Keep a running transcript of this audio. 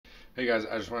Hey guys,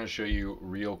 I just want to show you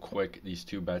real quick these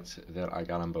two bets that I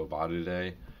got on Bovada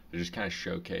today. They just kind of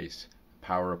showcase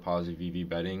power of positive EV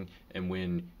betting, and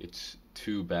when it's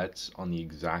two bets on the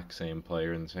exact same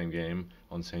player in the same game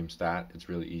on the same stat, it's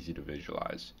really easy to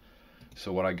visualize.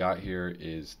 So what I got here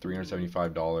is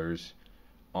 $375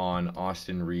 on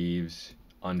Austin Reeves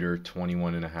under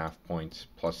 21.5 points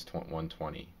plus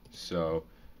 120. So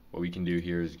what we can do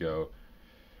here is go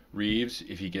Reeves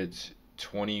if he gets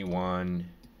 21.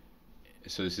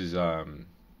 So this is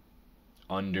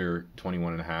under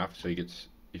 21 and a half. So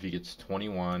if he gets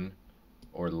 21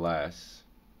 or less,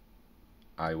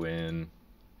 I win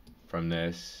from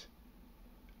this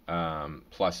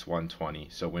plus 120.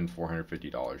 So win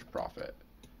 $450 profit.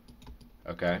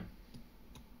 Okay.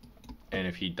 And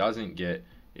if he doesn't get,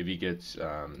 if he gets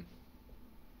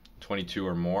 22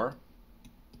 or more,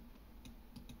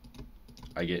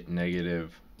 I get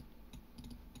negative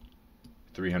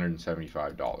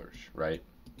 $375, right?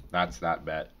 That's that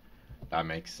bet. That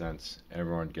makes sense.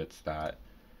 Everyone gets that.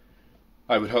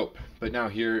 I would hope. But now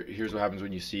here's what happens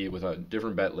when you see it with a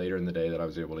different bet later in the day that I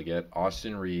was able to get.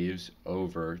 Austin Reeves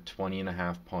over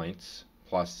 20.5 points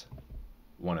plus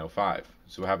 105.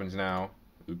 So what happens now,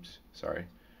 oops, sorry.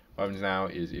 What happens now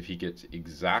is if he gets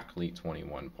exactly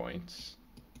 21 points,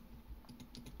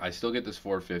 I still get this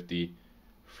 450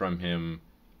 from him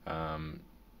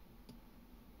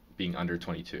being under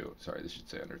 22. Sorry, this should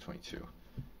say under 22.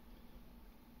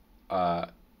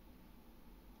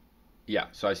 Yeah,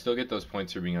 so I still get those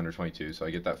points for being under 22. So I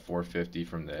get that 450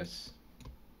 from this.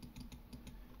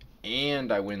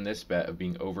 And I win this bet of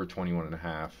being over 21 and a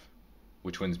half,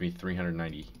 which wins me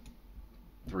 $393.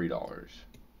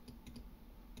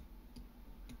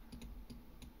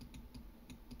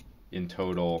 In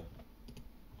total,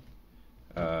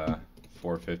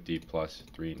 450 plus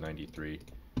 393,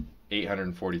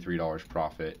 $843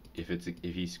 profit if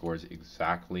he scores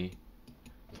exactly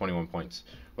 21 points.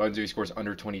 What happens if he scores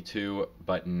under 22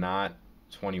 but not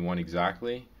 21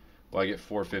 exactly? Well, I get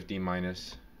 450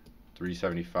 minus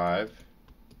 375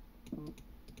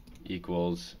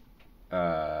 equals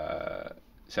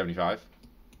 75.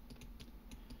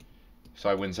 So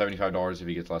I win $75 if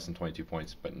he gets less than 22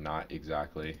 points but not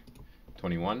exactly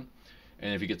 21.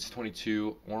 And if he gets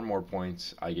 22 or more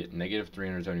points, I get negative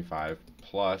 375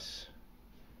 plus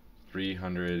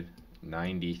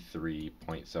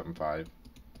 393.75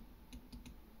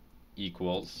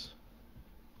 equals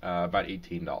about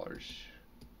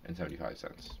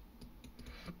 $18.75.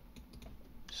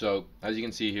 So as you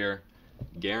can see here,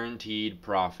 guaranteed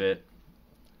profit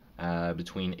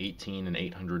between $18 and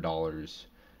 $800.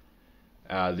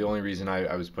 The only reason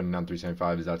I was putting down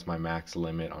 375 is that's my max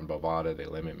limit on Bovada. They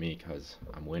limit me because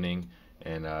I'm winning.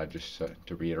 And just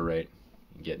to reiterate,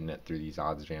 getting it through these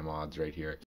OddsJam odds right here.